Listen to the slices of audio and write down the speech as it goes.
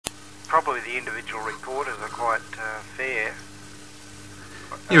probably the individual reporters are quite fair.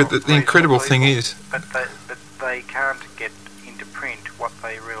 Yeah, but the incredible thing is... But they can't get into print what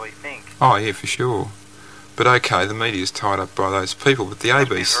they really think. Oh, yeah, for sure. But okay, the media's tied up by those people, but the It must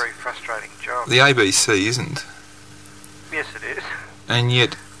be a ABC... very frustrating job. The ABC isn't. Yes, it is. And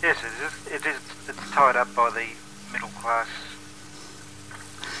yet... Yes, it is. It's tied up by the middle-class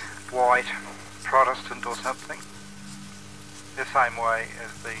white Protestant or something. The same way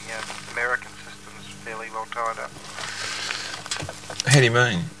as the American system is fairly well tied up. How do you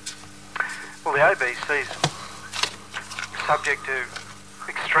mean? Well, the ABC's subject to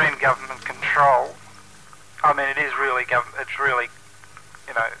extreme government control. I mean, it is really it's really,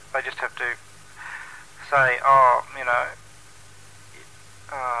 you know, they just have to say, oh, you know,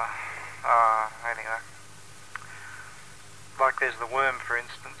 anyway. Like there's The Worm, for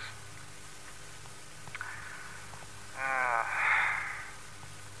instance.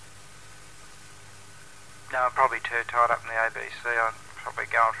 No, I'm probably too tied up in the ABC. I'm probably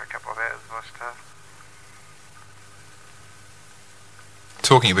going for a couple of hours if I start.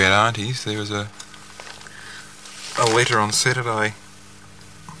 Talking about aunties, there was a letter on Saturday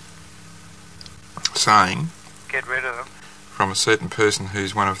saying... Get rid of them. From a certain person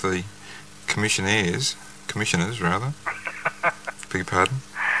who's one of the commissioners, beg your pardon,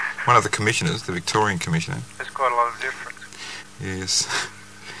 one of the commissioners, the Victorian Commissioner. There's quite a lot of difference. Yes.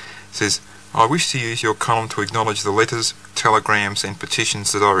 Says, I wish to use your column to acknowledge the letters, telegrams and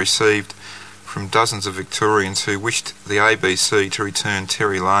petitions that I received from dozens of Victorians who wished the ABC to return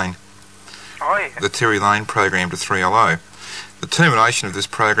Terry Lane, the Terry Lane program to 3LO. The termination of this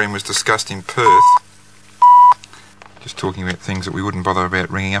program was discussed in Perth. Just talking about things that we wouldn't bother about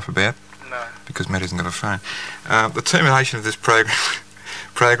ringing up about. No. Because Matt hasn't got a phone. The termination of this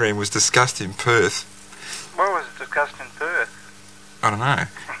program was discussed in Perth. What was it discussed in Perth? I don't know.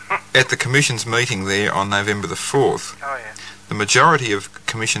 At the Commission's meeting there on November the 4th. Oh, yeah. The majority of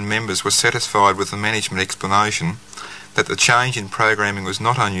Commission members were satisfied with the management explanation that the change in programming was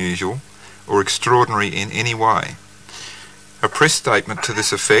not unusual or extraordinary in any way. A press statement to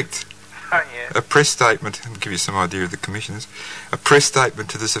this effect... Oh, yeah. A press statement... I'll give you some idea of the Commissioners. A press statement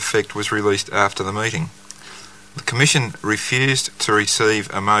to this effect was released after the meeting. The Commission refused to receive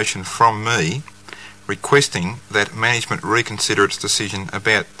a motion from me requesting that management reconsider its decision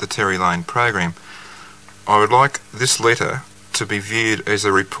about the Terry Lane program. I would like this letter to be viewed as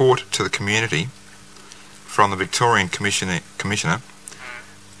a report to the community from the Victorian Commissioner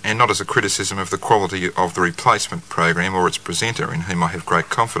and not as a criticism of the quality of the replacement program or its presenter, in whom I have great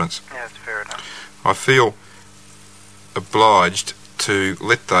confidence. Yeah, that's fair enough. I feel obliged to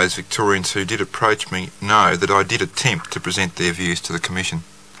let those Victorians who did approach me know that I did attempt to present their views to the Commission.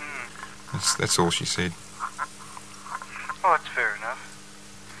 That's all she said. Oh, that's fair enough.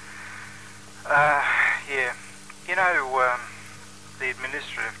 Yeah. You know, the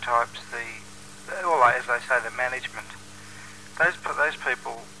administrative types, as they say, the management, those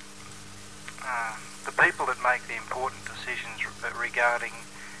people, the people that make the important decisions regarding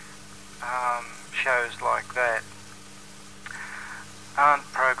shows like that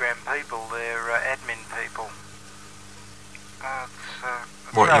aren't program people, they're admin people.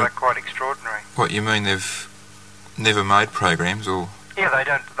 It's rather quite extraordinary. What, you mean they've never made programs, or...? Yeah, they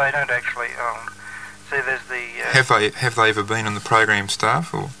don't actually. See, there's the... Have they ever been on the program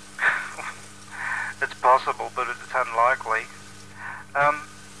staff, or...? It's possible, but it's unlikely.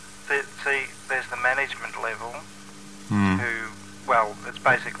 There's the management level, who, well, it's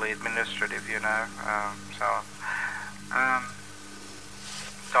basically administrative, you know,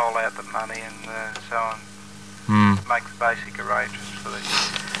 dole out the money and so on, make the basic arrangements for the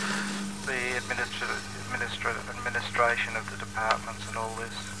administration of the departments and all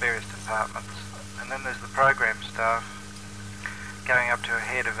this, various departments. And then there's the program staff going up to a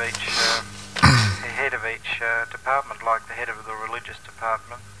head of each department, like the head of the religious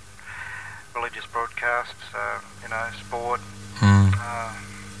department, religious broadcasts, you know, sport,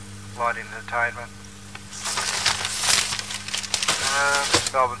 light entertainment,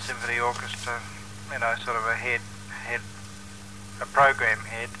 Melbourne Symphony Orchestra, you know, sort of a a program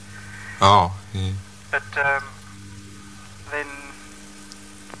head. Oh, yeah. But then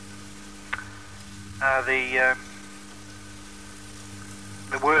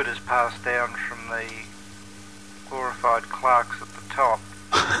the word is passed down from the glorified clerks at the top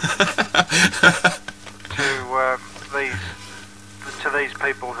to these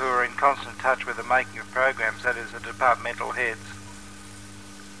people who are in constant touch with the making of programs, that is the departmental heads,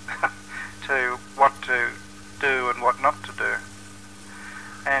 to what to do and what not to do.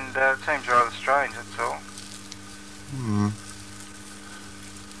 And it seems rather strange, that's all.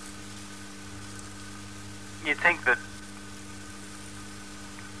 you'd think that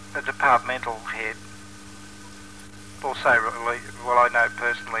a departmental head, or say, well, I know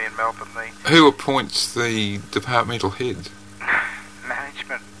personally in Melbourne, the Who appoints the departmental head?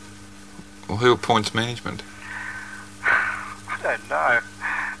 management, Or who appoints management? I don't know.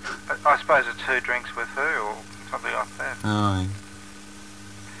 I suppose it's who drinks with who, or something like that. Oh,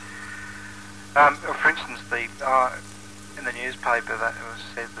 For instance, in the newspaper that it was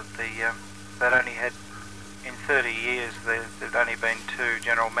said that they'd only had, in 30 years, there'd only been 2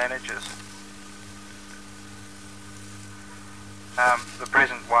 general managers. The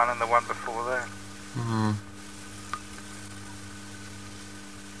present one and the one before that. mm.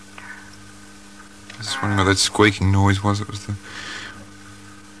 I was just wondering what that squeaking noise was. It was the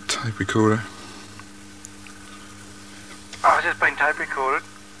tape recorder. Oh, it's just been tape recorded.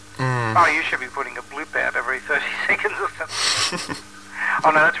 Oh, you should be putting a blip out every 30 seconds or something.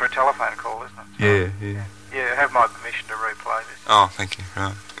 Oh no, that's for a telephone call, isn't it? So, Yeah. Yeah, have my permission to replay this. Oh, thank you.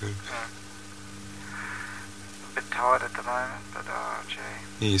 Right, good. A bit tired at the moment, but oh gee.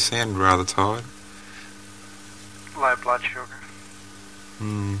 Yeah, you sound rather tired. Low blood sugar.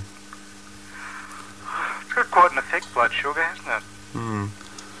 Hmm. It's got quite an effect, blood sugar, hasn't it? Hmm.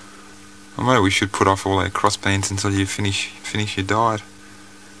 Well, maybe we should put off all our crossbands until you finish your diet.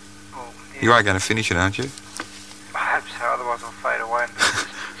 Well, yeah. You are going to finish it, aren't you? I hope so, otherwise I'll fade away.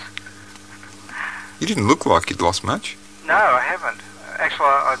 You didn't look like you'd lost much. No, I haven't. Actually,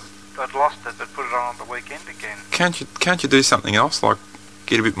 I'd lost it, but put it on the weekend again. Can't you do something else, like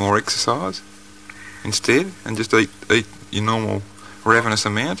get a bit more exercise instead, and just eat your normal ravenous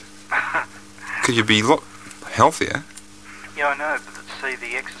amount? Could you be a lot healthier? Yeah, I know, but see,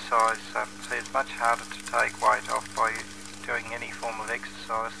 the exercise, it's much harder to take weight off by doing any form of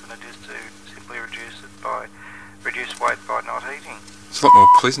exercise than it is to simply reduce weight by not eating. It's a lot more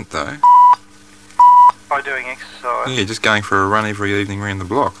pleasant though. By doing exercise. Yeah, just going for a run every evening around the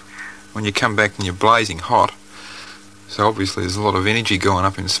block. When you come back and you're blazing hot, so obviously there's a lot of energy going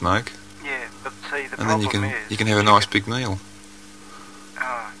up in smoke. Yeah, but see, the and problem then is... you can have a nice big meal.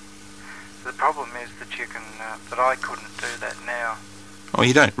 The problem is that you can, that I couldn't do that now. Oh,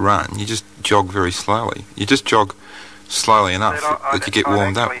 you don't run, you just jog very slowly. You just jog slowly enough that you get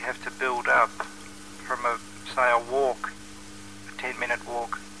warmed up. I'd actually have to build up from a 10-minute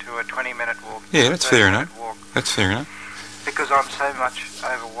walk to a 20-minute walk. Yeah, that's fair enough. Walk. That's fair enough. Because I'm so much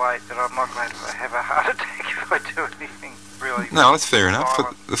overweight that I'm not going to have a heart attack if I do anything really. No, that's fair enough.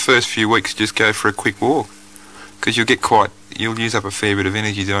 For the first few weeks, just go for a quick walk, because you'll use up a fair bit of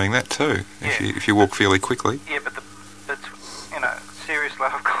energy doing that too. If you walk fairly quickly. Yeah, but seriously,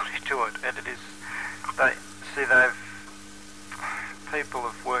 I've got into it, and it is. People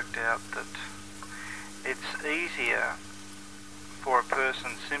have worked out that it's easier for a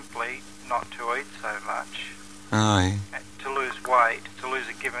person simply not to eat so much. Oh, yeah. To lose weight, to lose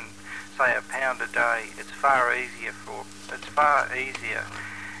a given, say, a pound a day, it's far easier.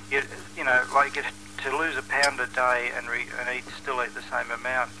 To lose a pound a day and still eat the same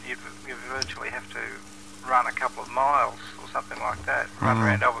amount, you virtually have to run a couple of miles or something like that, run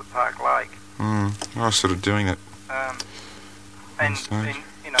around Albert Park Lake. I was sort of doing it.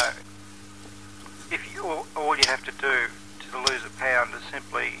 All you have to do to lose a pound is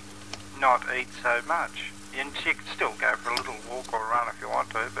simply not eat so much. And you can still go for a little walk or run if you want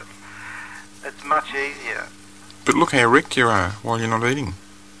to, but it's much easier. But look how wrecked you are while you're not eating.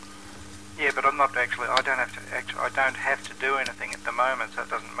 Yeah, but I'm not actually. I don't have to do anything at the moment, so it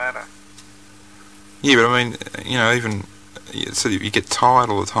doesn't matter. Yeah, but I mean, even so you get tired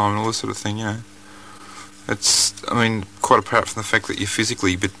all the time and all this sort of thing. It's. I mean, quite apart from the fact that you're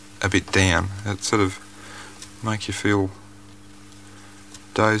physically a bit down, it sort of makes you feel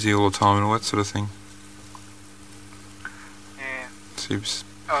dozy all the time and all that sort of thing. Yeah. Seems.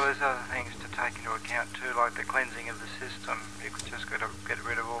 Oh, there's other things to take into account too, like the cleansing of the system. You've just got to get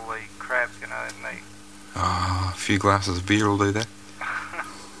rid of all the crap, in the... A few glasses of beer will do that.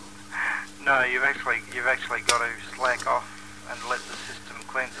 No, you've actually got to slack off and let the system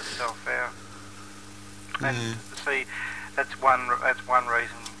cleanse itself out. And see, that's one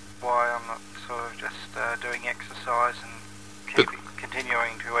reason why I'm not sort of just doing exercise and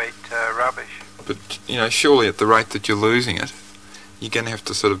continuing to eat rubbish. But surely at the rate that you're losing it, you're going to have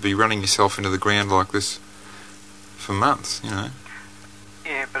to sort of be running yourself into the ground like this for months, Yeah,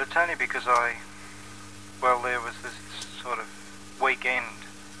 but it's only because there was this sort of weekend.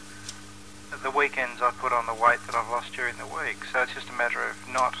 The weekends I put on the weight that I've lost during the week, so it's just a matter of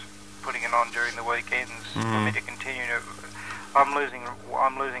not putting it on during the weekends for me to continue to. I'm losing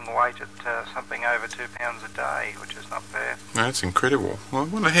weight at something over 2 pounds a day, which is not bad. No, that's incredible. Well, I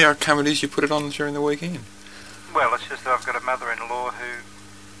wonder how come it is you put it on during the weekend. Well, it's just that I've got a mother-in-law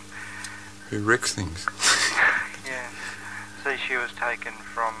Who wrecks things. yeah. See, she was taken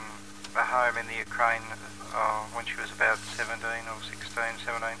from a home in the Ukraine when she was about 17 or 16,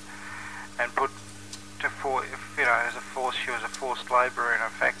 17, and put to as a force. She was a forced labourer in a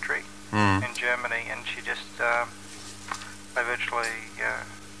factory in Germany, and she just they virtually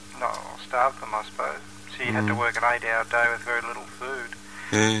starved them, I suppose. She had to work an 8-hour day with very little food.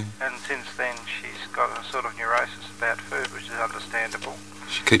 Yeah. And since then, she's got a sort of neurosis about food, which is understandable.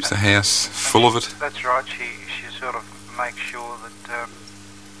 She keeps the house full of it. That's right. She sort of makes sure that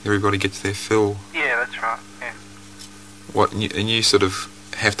Everybody gets their fill. yeah, that's right. Yeah. What? And you sort of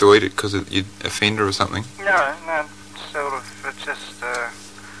have to eat it because you'd offend her or something? No, sort of. It's just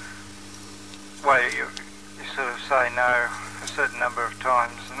way you sort of say no a certain number of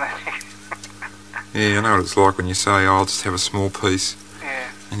times, and then Yeah, I know what it's like when you say, "Oh, I'll just have a small piece," yeah,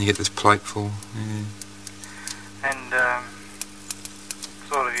 and you get this plate full. Yeah. and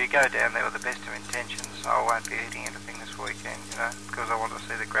sort of you go down there with the best of intentions. I won't be eating anything this weekend, because I want to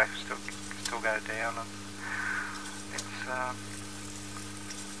see the graph still go down, and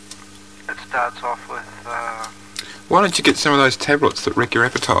it starts off with. Why don't you get some of those tablets that wreck your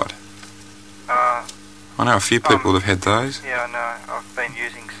appetite? I know a few people have had those. Yeah, I know. I've been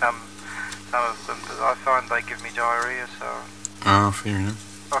using some of them, but I find they give me diarrhoea, so. Oh, fair enough.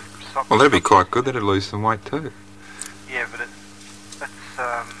 Well, that'd be quite good. That'd lose some weight too. Yeah, but it's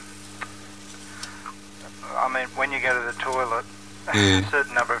I mean, when you go to the toilet a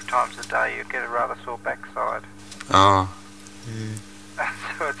certain number of times a day, you get a rather sore backside. Oh. Yeah.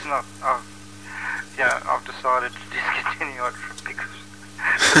 So it's not. I've decided to discontinue it because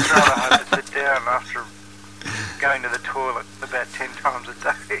it's rather hard to sit down after going to the toilet about 10 times a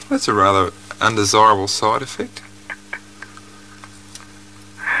day. That's a rather undesirable side effect.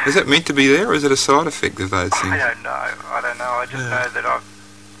 Is it meant to be there, or is it a side effect of those things? I don't know. I just know that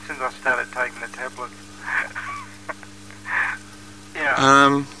since I started taking the tablets.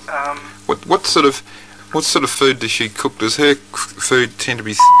 What sort of food does she cook? Does her food tend to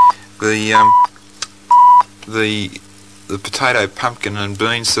be the potato, pumpkin, and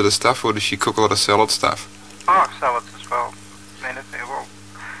beans sort of stuff, or does she cook a lot of salad stuff? Oh, salads as well.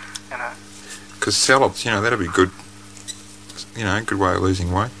 Because salads, that'd be good. Good way of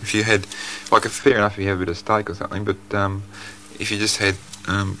losing weight. If you had, fair enough if you have a bit of steak or something, but if you just had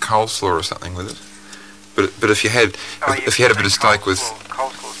coleslaw or something with it. But if you had a bit of steak with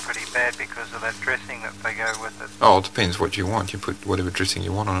coleslaw's pretty bad because of that dressing that they go with it. Oh, it depends what you want. You put whatever dressing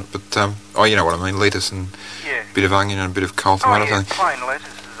you want on it. But you know what I mean. Lettuce and a bit of onion and a bit of cold tomato. Oh, yeah, plain lettuce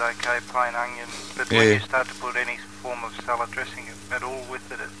is okay, plain onion. But when you start to put any form of salad dressing at all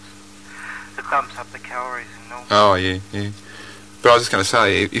with it, it bumps up the calories and all. Oh, yeah. But I was just going to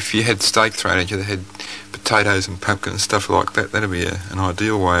say, if you had steak thrown at you that had potatoes and pumpkin and stuff like that, that'd be an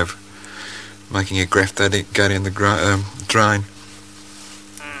ideal way of making a graft go down the drain.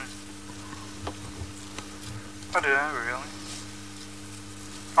 I don't know, really.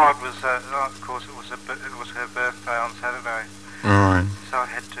 Oh, it was, of course, it was her birthday on Saturday. Right. So I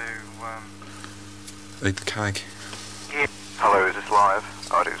had to eat the cake. Yeah. Hello, is this live?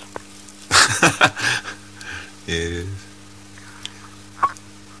 Oh, it is. Yeah, it is.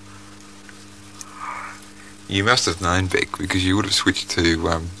 You must have known Beck because you would have switched to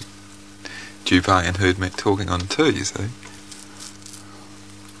Dupay and heard Matt talking on too, you see.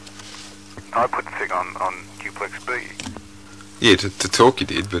 I put the thing on Duplex B. Yeah, to talk you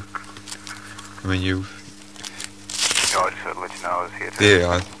did, but I mean you. I just thought to let you know I was here too.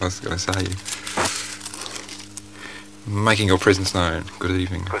 Yeah, I was going to say you. Making your presence known. Good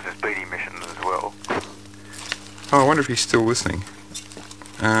evening. Because there's BD missions as well. Oh, I wonder if he's still listening.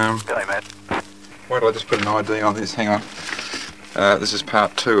 G'day, Matt. Why did I just put an ID on this? Hang on. This is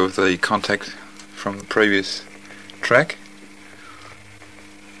part 2 of the contact from the previous track.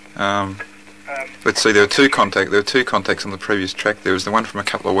 Let's see. There were two contacts on the previous track. There was the one from a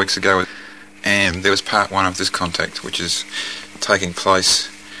couple of weeks ago, and there was part 1 of this contact, which is taking place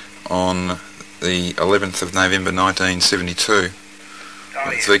on the 11th of November 1972.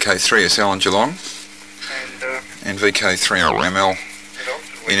 With VK3SL in Geelong and VK3 Ramel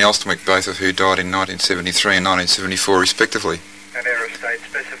in Elsternwick, both of who died in 1973 and 1974 respectively. And Aerostate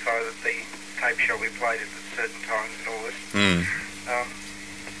specify that the tape shall be played at certain times and all this.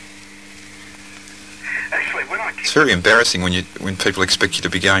 Actually, it's very embarrassing when people expect you to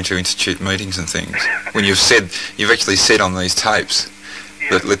be going to institute meetings and things. When you've actually said on these tapes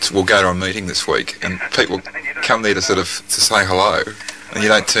that we'll go to a meeting this week, and people come there to to say hello, and you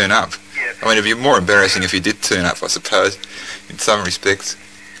don't turn up. I mean, it'd be more embarrassing if you did turn up, I suppose, in some respects.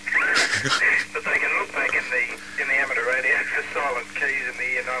 But they can look back in overseas in the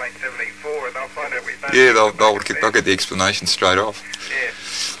year 1974, and they'll find out we don't. Yeah, they'll get the explanation straight off. Yeah.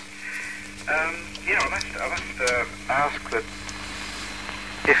 I must ask that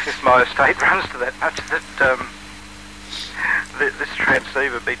if my estate runs to that much, that this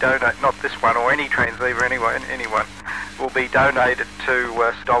transceiver be donated, not this one or any transceiver anyway, anyone, will be donated to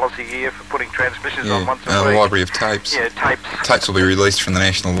 $1 a year for putting transmissions on once a week. A library of tapes. Yeah, tapes. Tapes will be released from the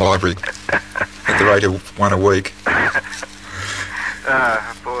National Library at the rate of one a week.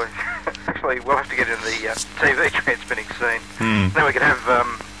 Boy. Actually, we'll have to get into the TV transmitting scene. Then we could have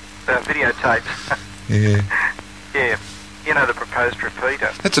videotapes. Yeah. Yeah. The proposed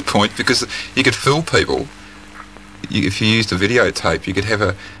repeater. That's a point, because you could fool people. If you used a videotape, you could have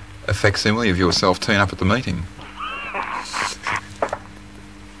a facsimile of yourself turn up at the meeting.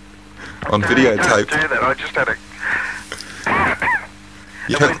 On videotape. Don't do that. I just had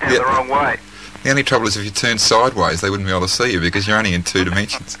went down the wrong way. The only trouble is if you turn sideways, they wouldn't be able to see you because you're only in 2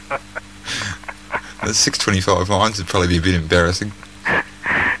 dimensions. The 625 lines would probably be a bit embarrassing.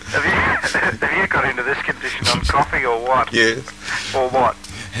 Have you got into this condition on coffee or what? Yes. Or what?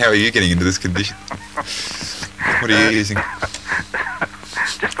 How are you getting into this condition? What are you using?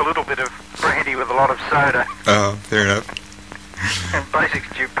 Just a little bit of brandy with a lot of soda. Oh, fair enough. And basic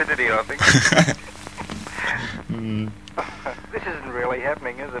stupidity, I think. This isn't really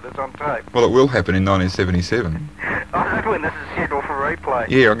happening, is it? It's on tape. Well, it will happen in 1977. I don't know when this is scheduled for replay.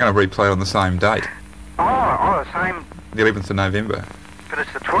 Yeah, I'm going to replay it on the same date. Oh, the same. The 11th of November. But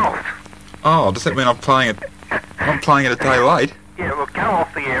it's the 12th. Oh, does that mean I'm playing it a day late? Yeah, well, go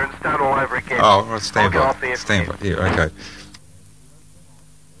off the air and start all over again. Oh, right, stand I'll go by. off the air. Stand by. Yeah, okay.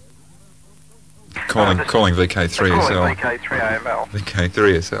 Calling VK3SL. Calling VK3AML.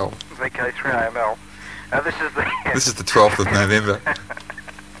 VK3SL. VK3AML. This is the 12th of November.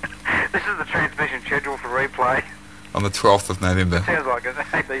 This is the transmission schedule for replay. On the 12th of November. Sounds like an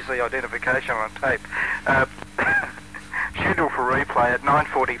ABC identification on tape. Schedule for replay at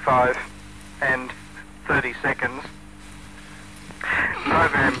 9:45 and 30 seconds.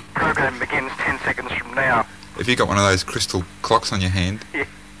 Program begins 10 seconds from now. Have you got one of those crystal clocks on your hand? Yeah.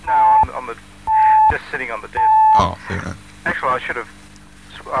 No, on the just sitting on the desk. Oh, fair enough. Actually, I should have.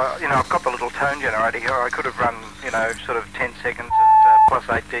 I've got the little tone generator here. I could have run, sort of 10 seconds of plus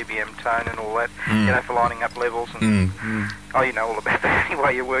 8 dBm tone and all that, for lining up levels. And Oh, you know all about that.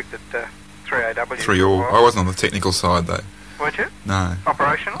 Anyway, you worked at 3AW. 3AW. I wasn't on the technical side, though. Weren't you? No.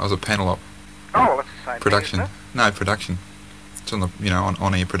 Operational? I was a panel op. Oh, well, that's the same production. thing, isn't it? No, production. It's on the,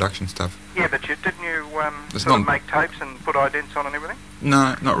 on-air production stuff. Yeah, but didn't you make tapes and put idents on and everything?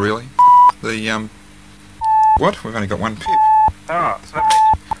 No, not really. What? We've only got one pip. Oh, so that means...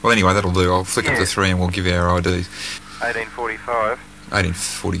 Well, anyway, that'll do. I'll flick it to 3 and we'll give our IDs. 1845.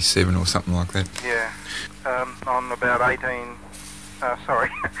 1847 or something like that. Yeah. On about on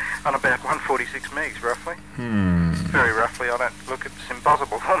about 146 megs, roughly. Very roughly. It's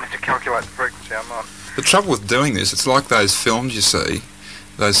impossible for me to calculate the frequency I'm on. The trouble with doing this, it's like those films you see,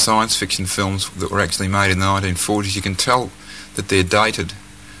 those science fiction films that were actually made in the 1940s. You can tell that they're dated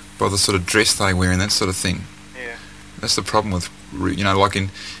by the sort of dress they wear and that sort of thing. Yeah. That's the problem with, by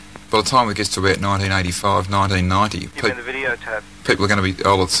the time it gets to about 1985, 1990... You mean the videotape? People are going to be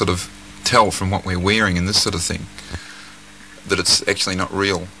able to sort of tell from what we're wearing and this sort of thing that it's actually not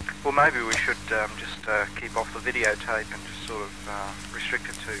real. Well, maybe we should just keep off the videotape and just sort of restrict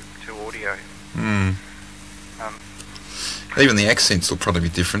it to audio. Even the accents will probably be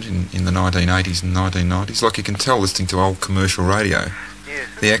different in the 1980s and 1990s. Like you can tell listening to old commercial radio. Yes,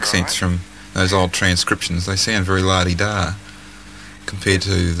 the accents from those old transcriptions, they sound very la-di-da compared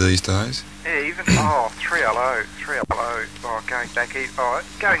to these days. Yeah, even 3LO.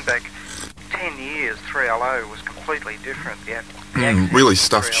 Going back 10 years, 3LO was completely different. Really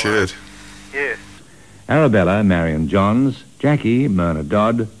stuffed shirt. Yeah. Arabella, Marion Johns, Jackie, Myrna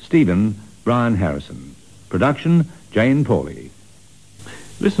Dodd, Stephen, Brian Harrison. Production, Jane Pauley.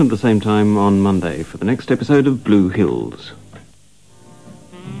 Listen at the same time on Monday for the next episode of Blue Hills.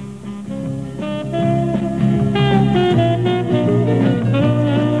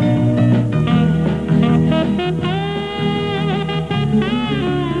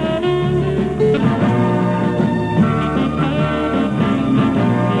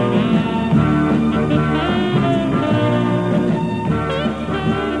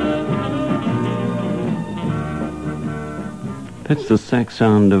 That's the sax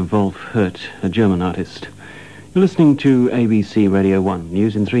sound of Wolf Hurt, a German artist. You're listening to ABC Radio 1.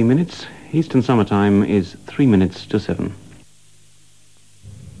 News in 3 minutes. Eastern Summertime is 3 minutes to 7.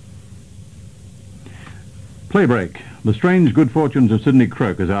 Playbreak. The Strange Good Fortunes of Sidney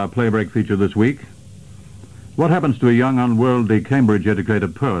Croak is our Playbreak feature this week. What happens to a young, unworldly,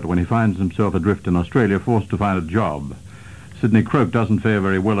 Cambridge-educated poet when he finds himself adrift in Australia, forced to find a job? Sidney Croke doesn't fare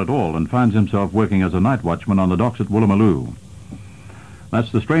very well at all and finds himself working as a night watchman on the docks at Woolloomooloo.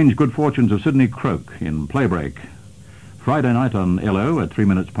 That's the strange good fortunes of Sidney Croke in Playbreak. Friday night on LO at 3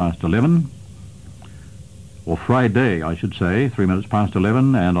 minutes past 11. Or Friday, I should say, 3 minutes past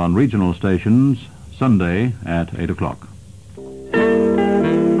 11, and on regional stations, Sunday at 8 o'clock.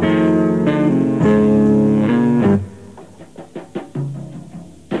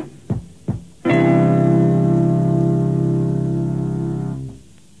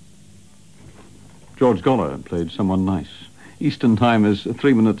 George Goller played Someone Nice. Eastern time is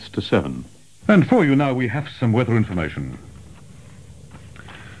 3 minutes to 7. And for you now, we have some weather information.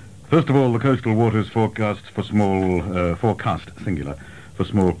 First of all, the coastal waters forecast for small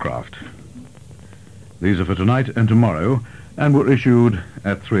craft. These are for tonight and tomorrow, and were issued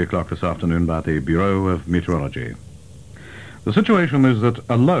at 3 o'clock this afternoon by the Bureau of Meteorology. The situation is that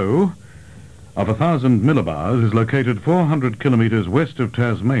a low of 1,000 millibars is located 400 kilometres west of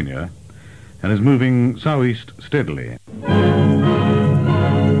Tasmania and is moving southeast steadily.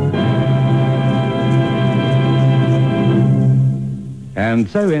 And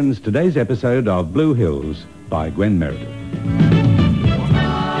so ends today's episode of Blue Hills by Gwen Meredith.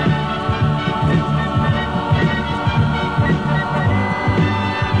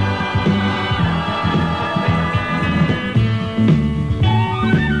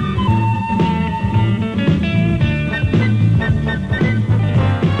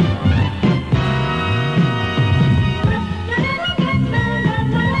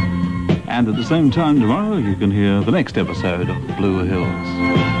 And at the same time tomorrow, you can hear the next episode of Blue Hills.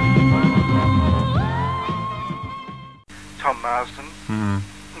 Tom Marsden.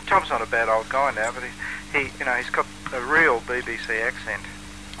 Tom's not a bad old guy now, but he's got a real BBC accent.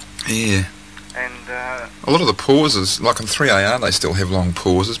 Yeah. And a lot of the pauses, like on 3AR, they still have long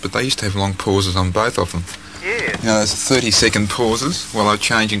pauses, but they used to have long pauses on both of them. yeah, There's 30-second pauses while they're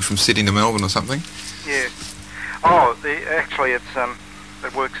changing from Sydney to Melbourne or something. yeah. Oh, actually,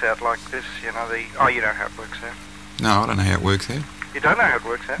 it works out like this. You know how it works out. No, I don't know how it works out. You don't know how it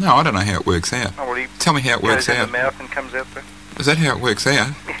works out? No, I don't know how it works out. Oh, well, he Tell me how it works goes in out. the mouth and comes out the... Is that how it works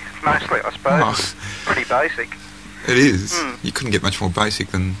out? Mostly, I suppose. Oh. It's pretty basic. It is. Mm. You couldn't get much more basic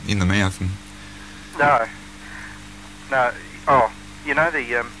than in the mouth. And No. Oh,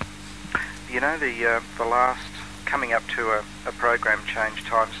 the last, coming up to a program change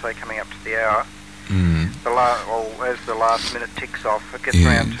time, say coming up to the hour, as the last minute ticks off, it gets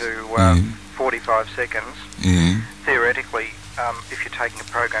round to 45 seconds. Yeah. Theoretically, if you're taking a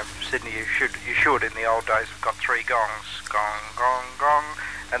program from Sydney, you should in the old days have got 3 gongs, gong, gong, gong,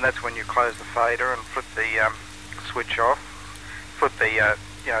 and that's when you close the fader and flip the switch off, flip the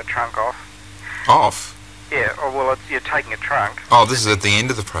trunk off. Off? Yeah. You're taking a trunk. Oh, this is at the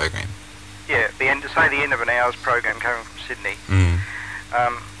end of the program. Yeah, the end of an hour's program coming from Sydney.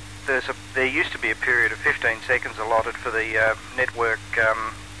 There used to be a period of 15 seconds allotted for the network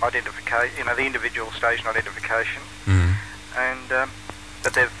identification, the individual station identification. And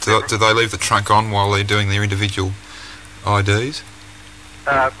but Do they leave the trunk on while they're doing their individual IDs?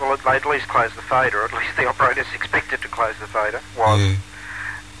 Well, they at least close the fader, or at least the operator's expected to close the fader. Yeah.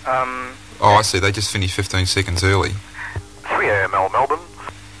 I see. They just finish 15 seconds early. 3AML Melbourne.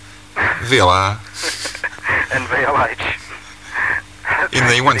 VLR. And VLH. In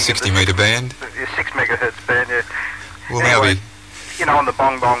the 160 metre band. The 6 megahertz band, yeah. Will anyway, now be... on the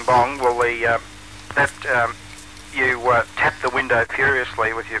bong, bong, bong, well, you tap the window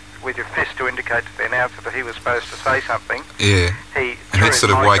furiously with your fist to indicate to the announcer that he was supposed to say something. Yeah. He and he'd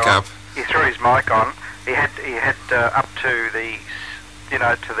sort of wake up. He threw his mic on. He had up to the,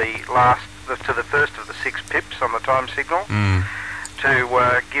 to the first of the 6 pips on the time signal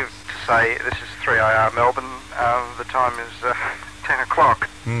to say this is 3AR Melbourne. The time is 10 o'clock.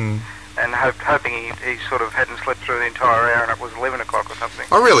 And hoping he sort of hadn't slept through the entire hour and it was 11 o'clock or something.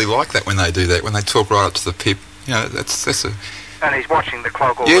 I really like that when they do that, when they talk right up to the pip. That's a... And he's watching the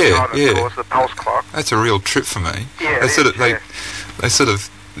clock all the time, of course, the pulse clock. That's a real trip for me. Yeah, they sort of,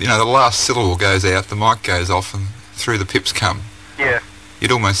 the last syllable goes out, the mic goes off, and through the pips come. Yeah.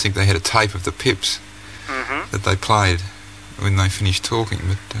 You'd almost think they had a tape of the pips that they played when they finished talking,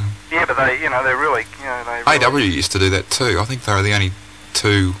 but... yeah, but they're really, AW used to do that too. I think they were the only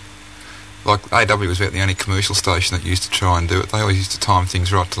two... Like, AW was about the only commercial station that used to try and do it. They always used to time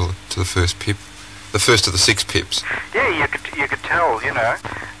things right to the first pip. The first of the 6 pips. Yeah, you could tell,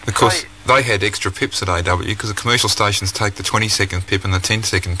 Of course, they had extra pips at AW because the commercial stations take the 20-second pip and the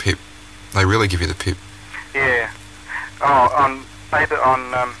 10-second pip. They really give you the pip. Yeah. Oh,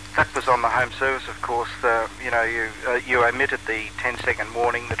 that was on the home service, of course. You omitted the 10-second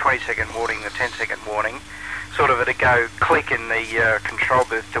warning, the 20-second warning, the 10-second warning. Sort of it'd go click in the control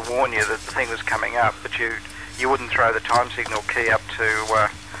booth to warn you that the thing was coming up, but you wouldn't throw the time signal key up to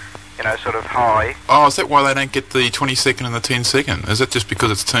sort of high. Oh, is that why they don't get the 20-second and the 10-second? Is it just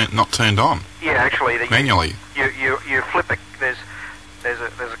because it's not turned on? Yeah, actually, manually. You flip it. There's a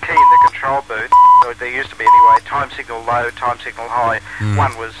key in the control booth. Or there used to be anyway. Time signal low, time signal high.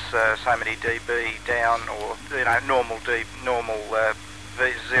 One was so many dB down, or normal 0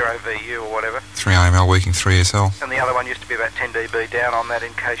 VU or whatever. 3AML working 3SL. And the other one used to be about 10 dB down on that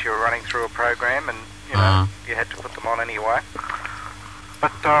in case you were running through a program, and you had to put them on anyway.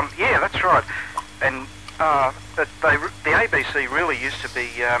 But yeah, that's right. And the ABC really used to be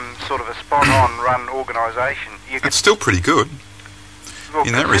sort of a spot-on run organisation. It's still pretty good. Well,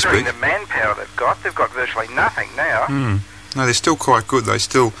 in that respect, considering the manpower they've got virtually nothing now. No, they're still quite good. They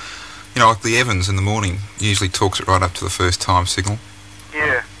still, like the Evans in the morning usually talks it right up to the first time signal.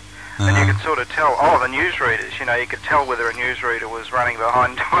 Yeah. And you could sort of tell, the newsreaders, you could tell whether a newsreader was running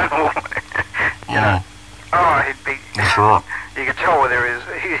behind time or, he'd be... That's right. You could tell whether it's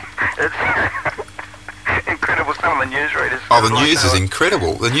incredible, some of the newsreaders... Oh, the news is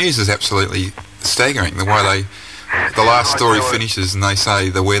incredible. The news is absolutely staggering, the way the last story finishes and they say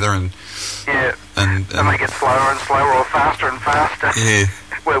the weather and... Yeah. And they get slower and slower or faster and faster. Yeah.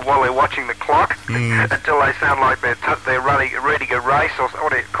 While they're watching the clock until they sound like they're reading a race or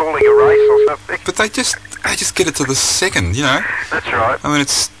calling a race or something. But they just get it to the second, That's right.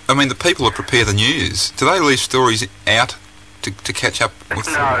 I mean, the people that prepare the news, do they leave stories out to catch up with?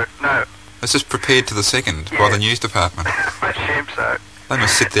 No. It's just prepared to the second by the news department. I assume so. They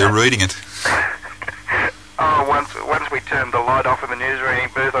must sit there reading it. Once we turned the light off in the news reading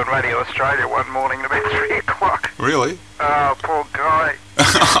booth on Radio Australia one morning at about 3 o'clock. Really? Oh, poor guy.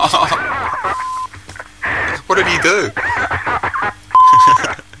 What did he do?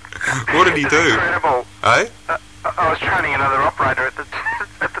 What did he do? Incredible. Eh? I was training another operator at the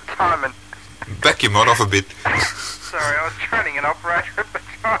time, and... Back your mod off a bit. Sorry, I was training an operator at the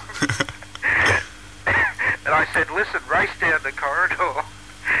time. And I said, listen, race down the corridor.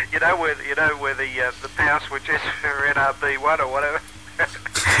 You know where the power switch is for NRB1 or whatever.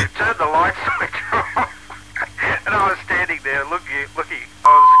 Turn the light switch off. And I was standing there looking.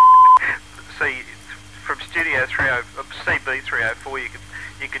 See, from Studio 30, CB304,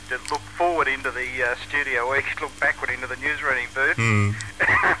 you could look forward into the studio, or you could look backward into the news reading booth.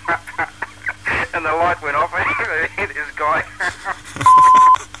 And the light went off, and this guy,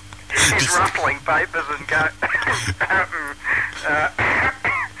 he's rustling papers and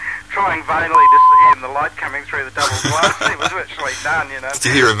trying vainly to see him, the light coming through the double glass. He was virtually done, Did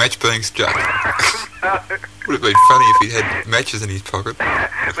you hear a match being struck? No. Would have been funny if he had matches in his pocket.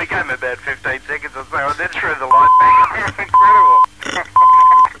 We gave him about 15 seconds or so, and then threw the light back. Incredible.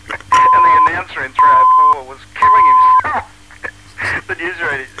 And the announcer in 304 was killing himself. The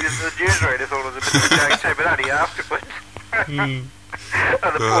newsreader thought it was a bit of a joke too, but only afterwards. And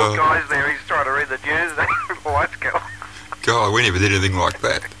the poor guy's there, he's trying to read the news, and the lights go off. God, we never did anything like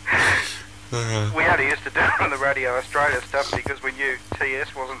that. We only used to do it on the Radio Australia stuff because we knew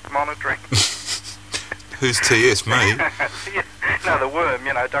TS wasn't monitoring. Who's TS? Me? No, the worm,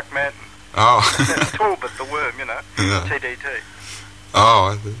 Duck Mountain. Oh. Talbot, the worm, Yeah. TDT. Oh,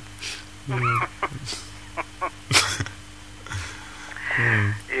 I see.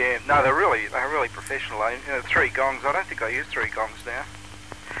 Yeah, no, they're really professional. Three gongs. I don't think I use three gongs now,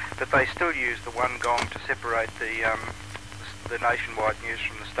 but they still use the one gong to separate the nationwide news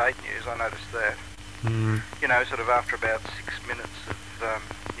from the state news. I noticed that. Sort of after about 6 minutes of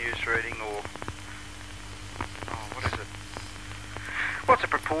news reading, or what is it? What's the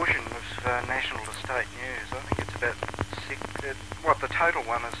proportion of national to state news? I think it's about 6. The total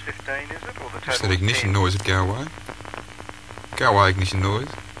one is 15, is it, or the total? Just that ignition 10? noise would go away. Go away, ignition noise.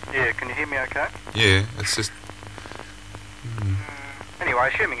 Yeah, can you hear me okay? Yeah, it's just... Anyway,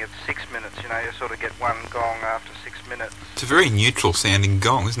 assuming it's 6 minutes, you sort of get one gong after 6 minutes. It's a very neutral sounding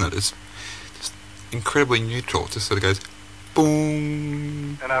gong, isn't it? It's just incredibly neutral. It just sort of goes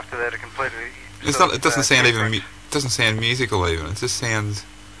boom. And after that, it completely... It doesn't sound even... It doesn't sound musical even. It just sounds...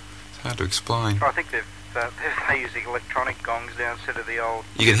 It's hard to explain. I think they're using electronic gongs now instead of the old...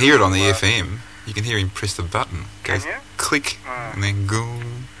 You can hear it on the FM. You can hear him press the button. Can you? Click, and then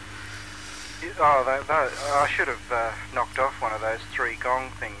boom. I should have knocked off one of those 3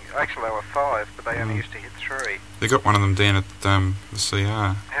 gong things. Actually, they were 5, but they only used to hit 3. They got one of them down at the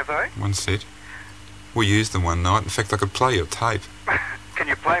CR. Have they? One set. We used them one night. In fact, I could play your tape. Can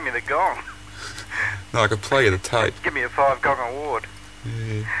you play me the gong? No, I could play you the tape. Give me a 5 gong award.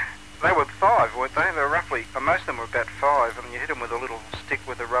 Yeah. They were 5, weren't they? They were roughly, most of them were about 5, and you hit them with a little stick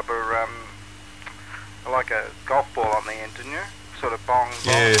with a rubber, like a golf ball on the end, didn't you? Sort of bong.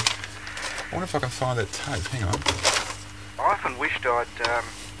 Yeah. I wonder if I can find that tape. Hang on. I often wished I'd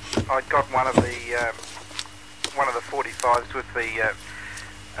got one of the 45s with the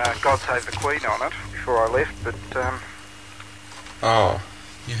God Save the Queen on it before I left, but Oh,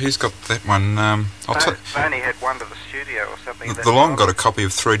 yeah, who's got that one? they only had one to the studio or something. The Long got a copy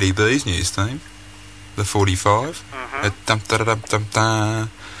of 3DB's news theme, the 45.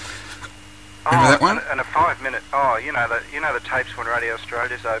 Remember that one? And a 5-minute. Oh, you know the tapes when Radio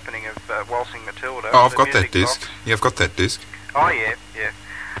Australia's opening of Waltzing Matilda. Oh, I've the got that music disc. box. Yeah, I've got that disc. Oh yeah.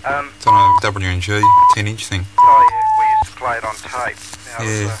 It's on a W&G 10-inch thing. Oh yeah, we used to play it on tape. You know,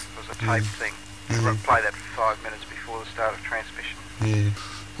 Yeah. it was a tape thing. We'd play that for 5 minutes before the start of transmission. Yeah.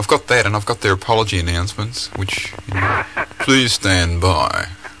 I've got that, and I've got their apology announcements, which, please stand by.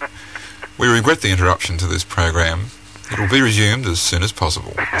 We regret the interruption to this program. It will be resumed as soon as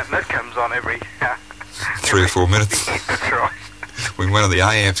possible. That comes on every 3 or 4 minutes. That's right. When one of the A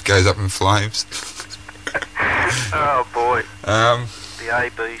amps goes up in flames. Oh boy. The The A,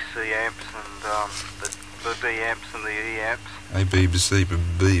 B, C amps and the D amps and the E amps. A, B, B, C, B,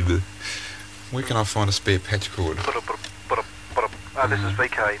 B, B. Where can I find a spare patch cord? This is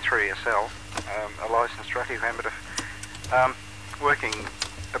VK3SL, a licensed radio amateur, working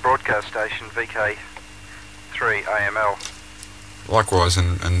a broadcast station, VK3AML. Likewise,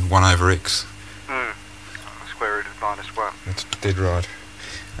 and 1/X. Square root of -1. That's dead right.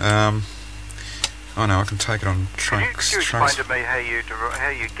 Oh no, I can take it on trunks. Could you explain to me how you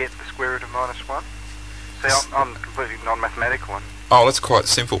get the square root of -1? See, I'm completely non-mathematical one. Oh, that's quite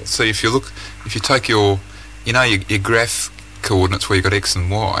simple. See, if you take your graph coordinates where you've got X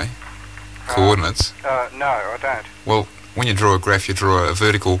and Y coordinates. No, I don't. Well, when you draw a graph, you draw a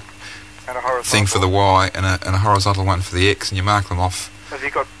vertical And a horizontal thing for the Y and a horizontal one for the X, and you mark them off. Have you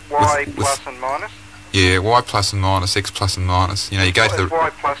got Y with- plus and minus? Yeah, Y plus and minus, X plus and minus. You go to the... Is Y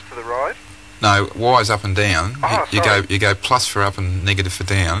plus to the right? No, Y's up and down. Oh, you sorry. go plus for up and negative for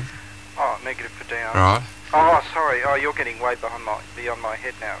down. Oh, negative for down. Right. Oh, sorry. Oh, you're getting way beyond my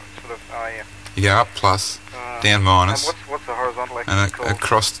head now. Sort of. Oh, yeah. You go up plus, down minus, And what's the horizontal axis and called?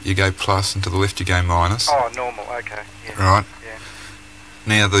 across you go plus, and to the left you go minus. Oh, normal. Okay. Yeah. Right. Yeah.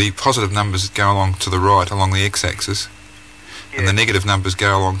 Now the positive numbers go along to the right, along the x-axis, and the negative numbers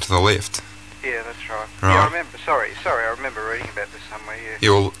go along to the left. Yeah, that's right. Right. Yeah, I remember. Sorry. I remember reading about this somewhere. Yeah. Yeah,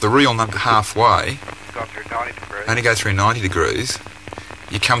 well, the real number halfway It's gone through 90 degrees. only go through 90 degrees.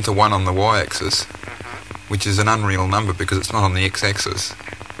 You come to 1 on the y-axis, which is an unreal number because it's not on the x-axis.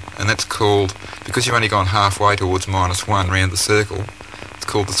 And that's called, because you've only gone halfway towards -1 round the circle, it's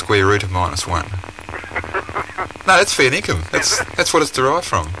called the square root of -1. No, that's fair income. That's what it's derived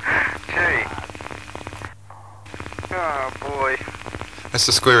from. Gee. Oh, boy. That's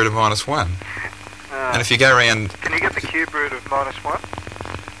the square root of -1. And if you go around Can you get the cube root of -1?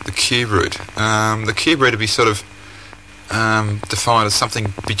 the cube root, the cube root would be sort of defined as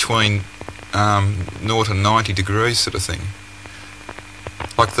something between 0 and 90 degrees sort of thing.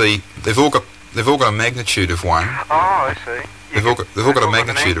 Like they've all got a magnitude of 1. Oh, I see. They've all got a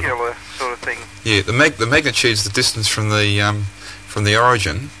magnitude an of... angular sort of thing. Yeah, the magnitude's the distance from the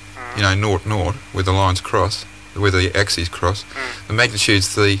origin, 0, where the lines cross, where the axes cross. The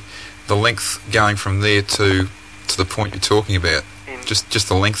magnitude's the length going from there to the point you're talking about. Just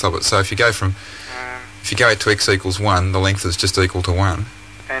the length of it. So if you go to x equals 1, the length is just equal to 1.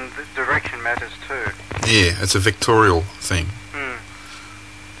 And the direction matters too. Yeah, it's a vectorial thing.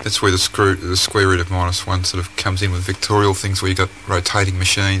 That's where the square root of -1 sort of comes in with vectorial things, where you've got rotating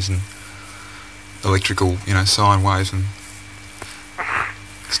machines and electrical, sine waves and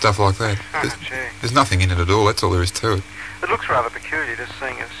stuff like that. There's nothing in it at all, that's all there is to it. It looks rather peculiar just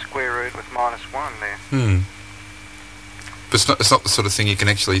seeing a square root with -1 there. But it's not the sort of thing you can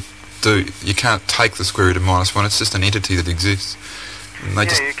actually do. You can't take the square root of -1, it's just an entity that exists. And they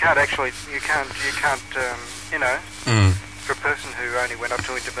you can't actually, for a person who only went up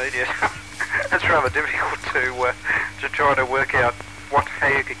to intermediate, it's rather difficult to try to work out how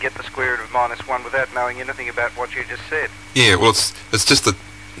you could get the square root of -1 without knowing anything about what you just said. Yeah, well, it's just that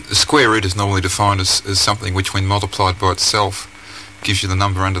the square root is normally defined as something which, when multiplied by itself, gives you the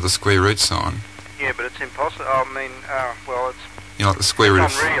number under the square root sign. Yeah, but it's impossible. I mean, it's... Like the square root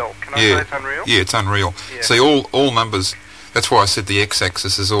It's unreal. Can I say it's unreal? Yeah, it's unreal. Yeah. See, all numbers... That's why I said the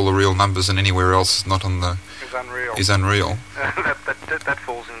x-axis is all the real numbers, and anywhere else not on the... Is unreal. Is unreal. That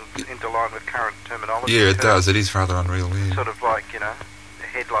falls into line with current terminology. Yeah, it does. It is rather unreal, yeah. Sort of like,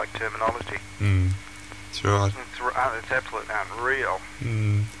 head-like terminology. That's right. It's absolutely unreal.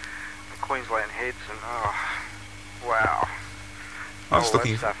 Mm. The Queensland heads and wow. I was All that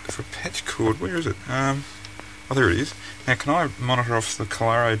looking stuff. for a patch cord. Where is it? Oh, there it is. Now, can I monitor off the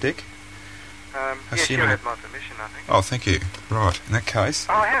Calaro deck? Yes, you have my permission, I think. Oh, thank you. Right, in that case,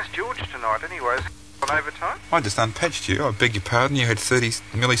 Oh, how's George tonight anyway? Is he on overtime? I just unpatched you. I beg your pardon. You had 30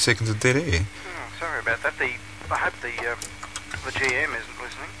 milliseconds of dead air. Sorry about that. I hope the GM isn't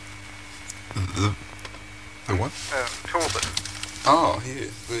listening. The what? Talbot. Oh, yeah,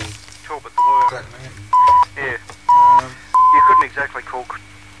 the Talbot the worm. Black Mountain. Yeah. You couldn't exactly call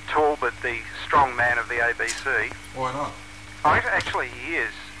Talbot the strong man of the ABC. Why not? Oh, actually, he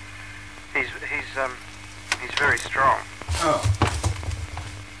is. He's very strong. Oh.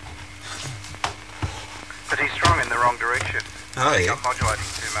 But he's strong in the wrong direction. Oh, I think yeah. I'm modulating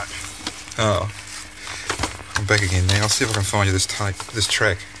too much. Oh. I'm back again now. I'll see if I can find you this track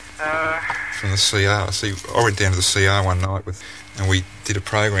from the CR. See, I went down to the CR one night and we did a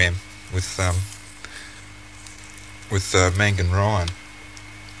program with Mangan Ryan.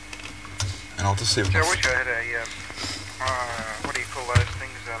 And I'll just see if I I can... wish I had a, what do you call those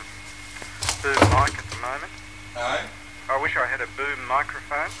things, boom mic at the moment. No? I wish I had a boom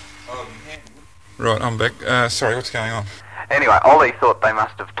microphone. Right, I'm back. Sorry, what's going on? Anyway, Ollie thought they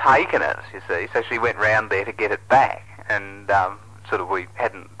must have taken it, you see, so she went round there to get it back, and we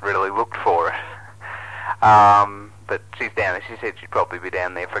hadn't really looked for it. But she's down there. She said she'd probably be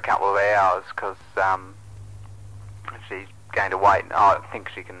down there for a couple of hours, because she's going to wait. I think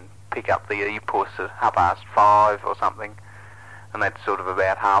she can pick up the E-Puss at 5:30 or something, and that's sort of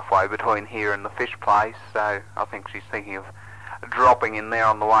about halfway between here and the fish place, so I think she's thinking of dropping in there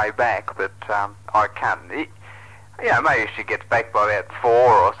on the way back, but I can't. Maybe if she gets back by about 4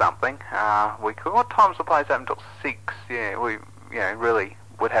 or something, we could. What time's the place open till 6? Yeah, we really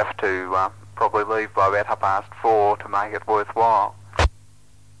would have to probably leave by about 4:30 to make it worthwhile.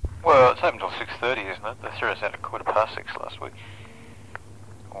 Well, it's open till 6:30, isn't it? They threw us out at 6:15 last week.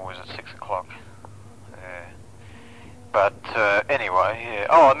 Or was it 6 o'clock? Yeah. But anyway, yeah.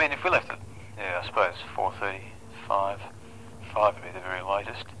 Oh, I mean, if we left it, I suppose 4:30, 5 would be the very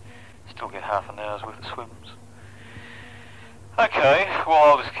latest. Still get half an hour's worth of swims. Okay, well,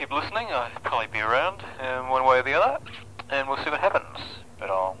 I'll just keep listening. I'll probably be around one way or the other, and we'll see what happens. But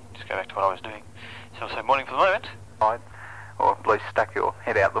I'll just go back to what I was doing. So I'll say morning for the moment. Or at least stuck your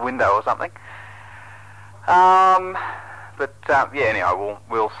head out the window or something. Anyway,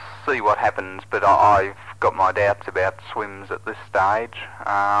 we'll see what happens, but I've got my doubts about swims at this stage.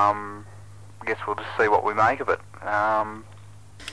 I guess we'll just see what we make of it.